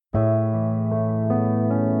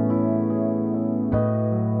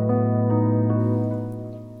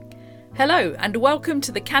Hello and welcome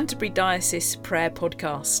to the Canterbury Diocese Prayer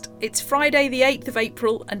Podcast. It's Friday the 8th of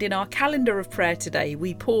April and in our calendar of prayer today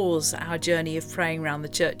we pause our journey of praying around the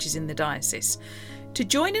churches in the diocese to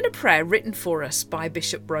join in a prayer written for us by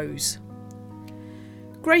Bishop Rose.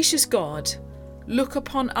 Gracious God, look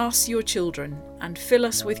upon us your children and fill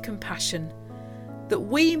us with compassion that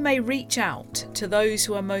we may reach out to those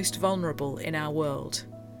who are most vulnerable in our world.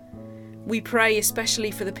 We pray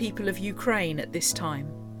especially for the people of Ukraine at this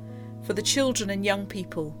time, for the children and young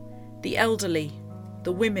people, the elderly,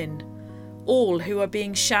 the women, all who are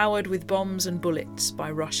being showered with bombs and bullets by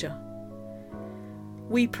Russia.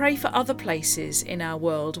 We pray for other places in our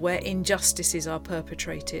world where injustices are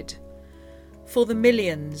perpetrated, for the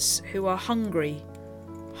millions who are hungry,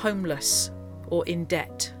 homeless, or in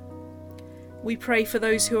debt. We pray for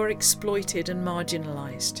those who are exploited and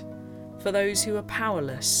marginalised, for those who are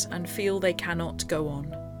powerless and feel they cannot go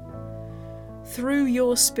on. Through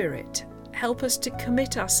your Spirit, help us to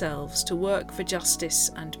commit ourselves to work for justice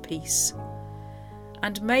and peace.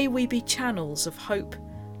 And may we be channels of hope,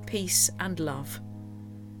 peace and love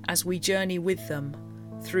as we journey with them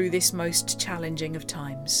through this most challenging of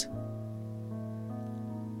times.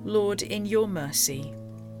 Lord, in your mercy,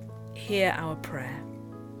 hear our prayer.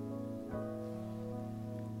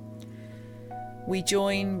 We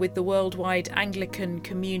join with the worldwide Anglican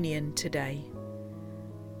Communion today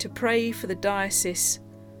to pray for the Diocese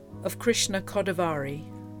of Krishna Kodavari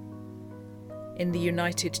in the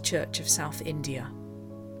United Church of South India.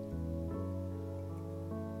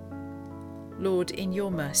 Lord, in your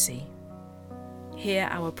mercy, hear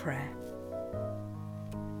our prayer.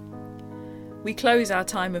 We close our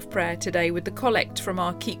time of prayer today with the collect from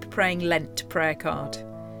our Keep Praying Lent prayer card.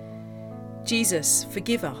 Jesus,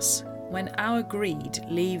 forgive us when our greed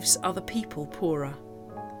leaves other people poorer.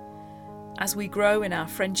 As we grow in our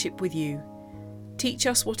friendship with you, teach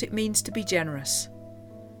us what it means to be generous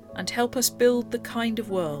and help us build the kind of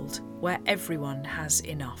world where everyone has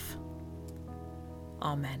enough.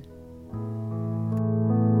 Amen.